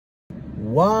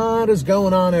What is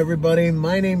going on, everybody?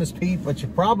 My name is Pete, but you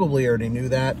probably already knew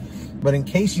that. But in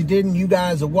case you didn't, you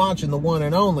guys are watching the one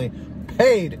and only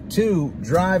Paid to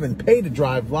Drive and Pay to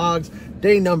Drive vlogs.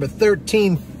 Day number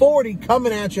 1340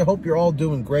 coming at you. Hope you're all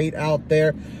doing great out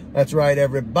there. That's right,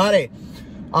 everybody.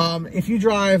 If you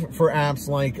drive for apps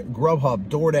like GrubHub,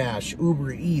 DoorDash,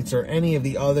 Uber Eats, or any of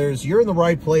the others, you're in the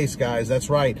right place, guys. That's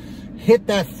right. Hit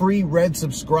that free red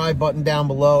subscribe button down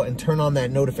below and turn on that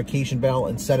notification bell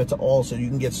and set it to all so you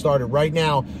can get started right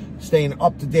now, staying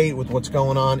up to date with what's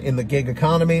going on in the gig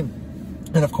economy.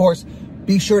 And of course,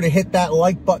 be sure to hit that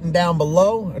like button down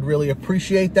below. I'd really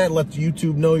appreciate that. Let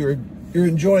YouTube know you're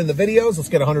enjoying the videos. Let's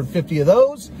get 150 of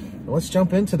those. And let's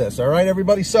jump into this. All right,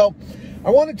 everybody. So I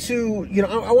wanted to,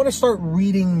 I want to start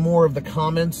reading more of the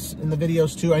comments in the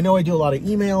videos too. I know I do a lot of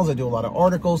emails. I do a lot of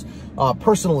articles,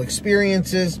 personal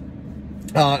experiences,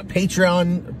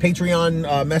 Patreon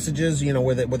messages,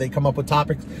 where they come up with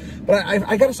topics. But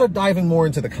I got to start diving more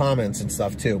into the comments and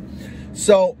stuff too.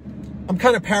 So I'm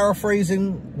kind of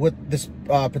paraphrasing what this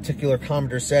particular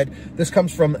commenter said. This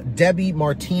comes from Debbie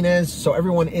Martinez. So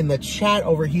everyone in the chat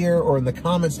over here or in the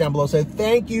comments down below said,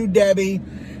 thank you, Debbie.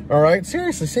 All right.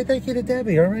 Seriously, say thank you to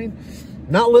Debbie. All right.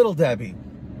 Not little Debbie,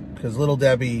 because little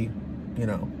Debbie, the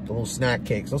little snack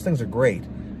cakes, those things are great.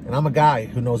 And I'm a guy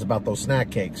who knows about those snack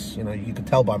cakes. You can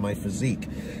tell by my physique.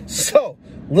 So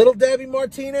little Debbie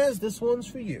Martinez, this one's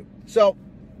for you. So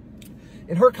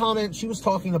in her comment, she was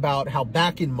talking about how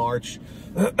back in March,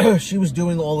 she was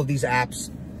doing all of these apps.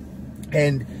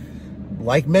 And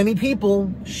like many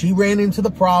people, she ran into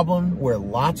the problem where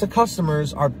lots of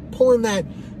customers are pulling that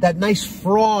nice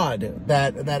fraud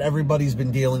that everybody's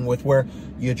been dealing with, where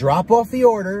you drop off the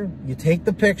order, you take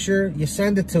the picture, you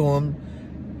send it to them,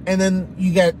 and then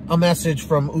you get a message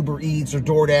from Uber Eats or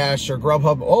DoorDash or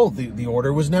GrubHub, oh, the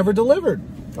order was never delivered,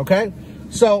 okay?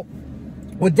 So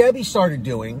what Debbie started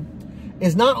doing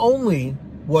is not only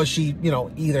was she,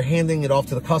 either handing it off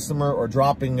to the customer or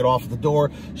dropping it off at the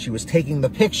door, she was taking the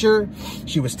picture,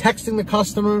 she was texting the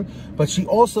customer, but she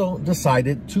also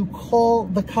decided to call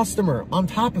the customer on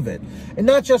top of it. And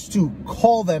not just to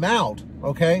call them out,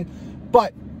 okay,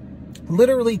 but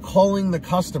literally calling the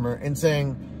customer and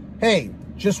saying, hey,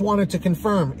 just wanted to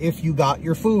confirm if you got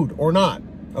your food or not,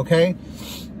 okay?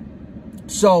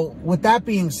 So with that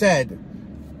being said,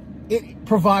 it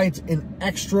provides an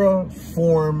extra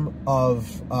form of,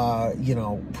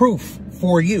 proof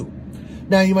for you.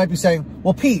 Now, you might be saying,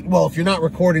 well, Pete, if you're not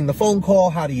recording the phone call,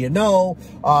 how do you know?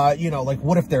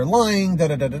 What if they're lying?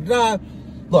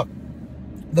 Look,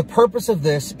 the purpose of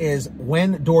this is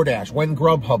when DoorDash, when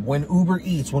GrubHub, when Uber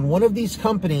Eats, when one of these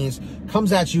companies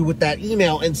comes at you with that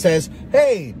email and says,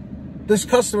 hey, this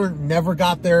customer never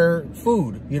got their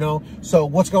food, so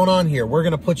what's going on here? We're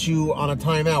going to put you on a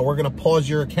timeout. We're going to pause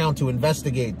your account to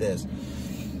investigate this.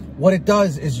 What it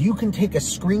does is you can take a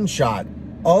screenshot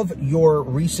of your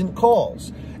recent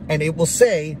calls and it will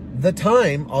say the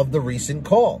time of the recent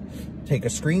call. Take a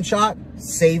screenshot,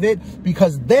 save it,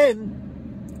 because then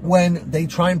when they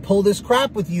try and pull this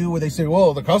crap with you where they say,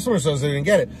 well, the customer says they didn't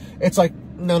get it, it's like,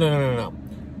 no.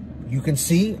 You can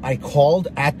see I called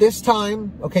at this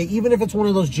time, okay? Even if it's one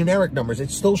of those generic numbers,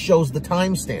 it still shows the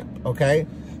timestamp, okay?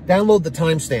 Download the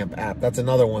timestamp app. That's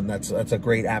another one that's a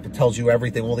great app. It tells you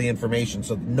everything, all the information,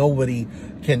 so nobody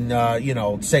can,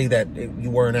 say that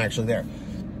you weren't actually there.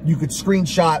 You could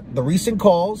screenshot the recent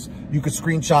calls. You could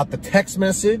screenshot the text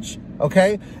message,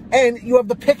 okay? And you have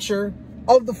the picture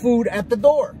of the food at the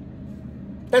door.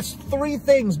 That's 3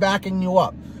 things backing you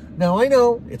up. Now, I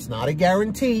know it's not a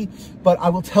guarantee, but I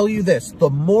will tell you this. The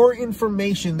more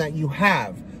information that you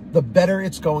have, the better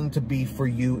it's going to be for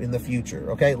you in the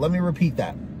future, okay? Let me repeat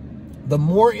that. The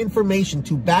more information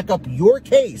to back up your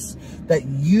case that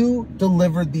you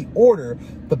delivered the order,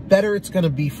 the better it's going to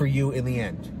be for you in the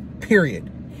end, period.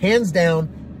 Hands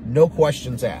down, no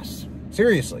questions asked.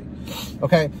 Seriously.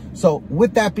 Okay, so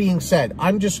with that being said,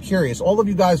 I'm just curious, all of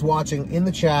you guys watching in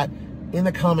the chat, in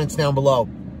the comments down below,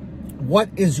 what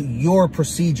is your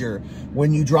procedure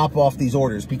when you drop off these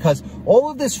orders? Because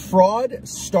all of this fraud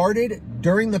started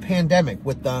during the pandemic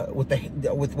with what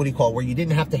do you call it, where you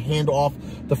didn't have to hand off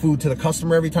the food to the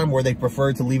customer every time, where they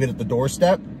preferred to leave it at the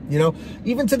doorstep.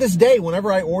 Even to this day,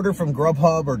 whenever I order from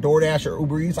GrubHub or DoorDash or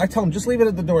Uber Eats, I tell them just leave it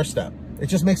at the doorstep. It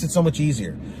just makes it so much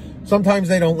easier. Sometimes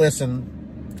they don't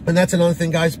listen. And that's another thing,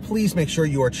 guys. Please make sure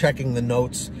you are checking the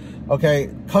notes. Okay,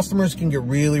 customers can get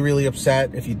really, really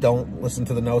upset if you don't listen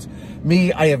to the notes.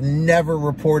 Me, I have never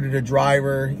reported a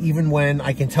driver, even when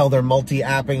I can tell they're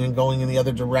multi-apping and going in the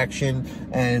other direction,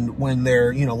 and when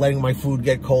they're, letting my food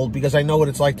get cold, because I know what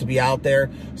it's like to be out there.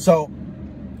 So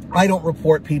I don't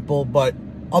report people, but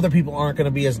other people aren't going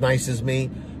to be as nice as me.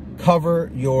 Cover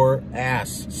your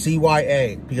ass,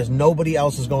 CYA, because nobody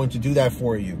else is going to do that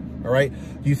for you, all right?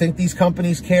 Do you think these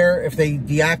companies care if they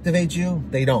deactivate you?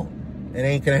 They don't. It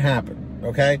ain't going to happen,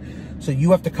 okay? So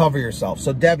you have to cover yourself.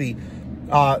 So Debbie,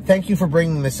 thank you for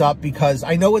bringing this up, because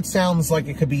I know it sounds like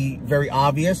it could be very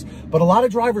obvious, but a lot of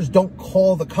drivers don't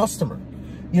call the customer.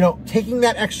 You know, taking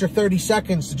that extra 30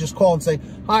 seconds to just call and say,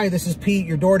 hi, this is Pete,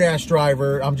 your DoorDash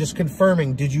driver. I'm just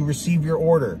confirming, did you receive your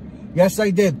order? Yes, I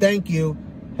did. Thank you.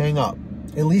 Hang up.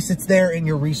 At least it's there in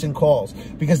your recent calls,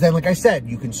 because then, like I said,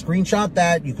 you can screenshot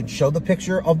that, you can show the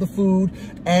picture of the food,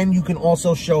 and you can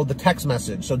also show the text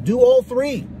message. So do all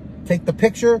three. Take the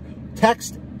picture,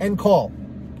 text, and call.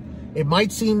 It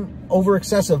might seem over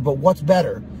excessive, but what's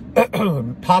better?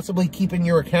 Possibly keeping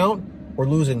your account or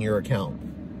losing your account,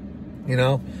 you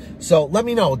know? So let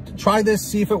me know. Try this,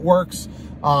 see if it works.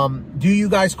 Do you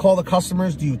guys call the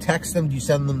customers? Do you text them? Do you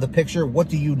send them the picture? What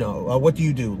do you know? What do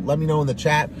you do? Let me know in the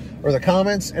chat or the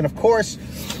comments. And of course,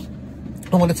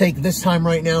 I want to take this time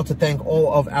right now to thank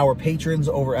all of our patrons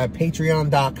over at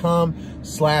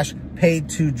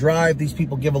patreon.com/paid2drive. These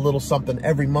people give a little something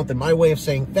every month, and my way of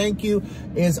saying thank you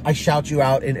is I shout you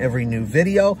out in every new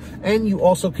video. And you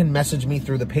also can message me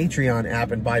through the Patreon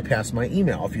app and bypass my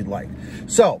email if you'd like.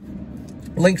 So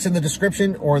links in the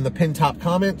description or in the pinned top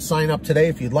comment. Sign up today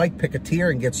if you'd like. Pick a tier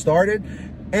and get started.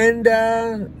 And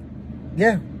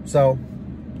yeah, so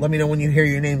let me know when you hear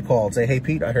your name called. Say, hey,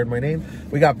 Pete, I heard my name.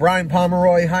 We got Brian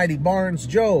Pomeroy, Heidi Barnes,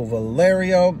 Joe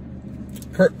Valerio,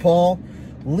 Kurt Paul,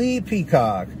 Lee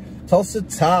Peacock, Tulsa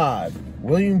Todd,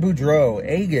 William Boudreau,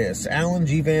 Agus, Alan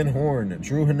G. Van Horn,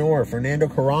 Drew Hanor, Fernando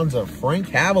Carranza, Frank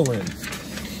Haviland,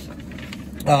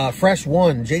 Fresh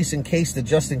One, Jason Case to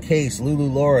Justin Case, Lulu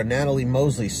Laura, Natalie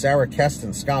Mosley, Sarah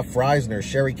Keston, Scott Freisner,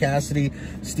 Sherry Cassidy,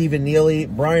 Stephen Neely,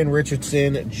 Brian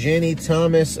Richardson, Jenny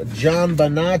Thomas, John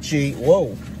Bonacci.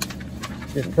 Whoa,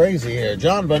 getting crazy here.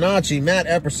 John Bonacci, Matt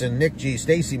Epperson, Nick G,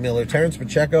 Stacy Miller, Terrence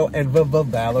Pacheco, and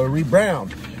Valerie Brown.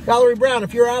 Valerie Brown,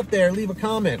 if you're out there, leave a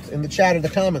comment in the chat or the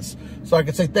comments so I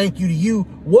can say thank you to you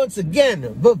once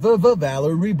again,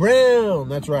 Valerie Brown.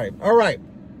 That's right. All right.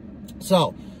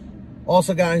 So,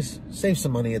 also, guys, save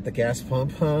some money at the gas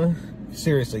pump, huh?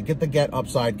 Seriously, get the Get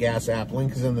Upside Gas app.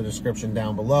 Link is in the description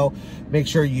down below. Make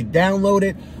sure you download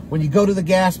it. When you go to the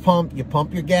gas pump, you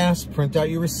pump your gas, print out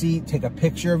your receipt, take a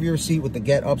picture of your receipt with the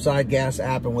Get Upside Gas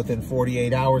app, and within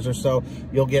 48 hours or so,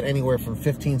 you'll get anywhere from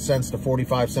 15 cents to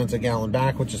 45 cents a gallon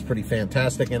back, which is pretty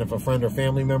fantastic. And if a friend or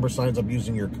family member signs up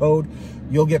using your code,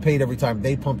 you'll get paid every time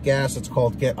they pump gas. It's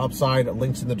called Get Upside.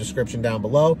 Links in the description down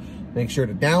below. Make sure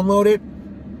to download it.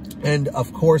 And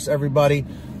of course, everybody,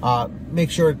 make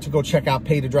sure to go check out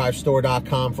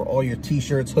pay2drivestore.com for all your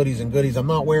t-shirts, hoodies, and goodies. I'm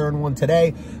not wearing one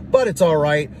today, but it's all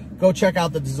right. Go check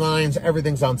out the designs.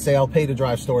 Everything's on sale,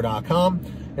 pay2drivestore.com.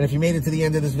 And if you made it to the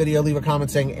end of this video, leave a comment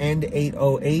saying end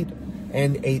 808,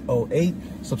 end 808.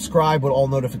 Subscribe with all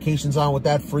notifications on with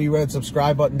that free red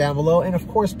subscribe button down below. And of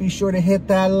course, be sure to hit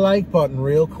that like button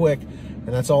real quick.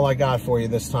 And that's all I got for you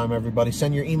this time, everybody.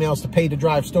 Send your emails to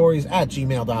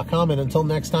pay2drivestories@gmail.com. And until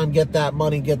next time, get that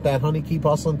money, get that honey, keep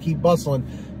hustling, keep bustling.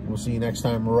 And we'll see you next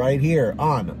time right here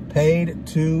on Paid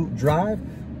to Drive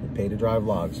and Pay to Drive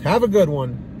Vlogs. Have a good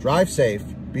one. Drive safe.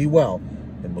 Be well.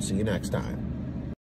 And we'll see you next time.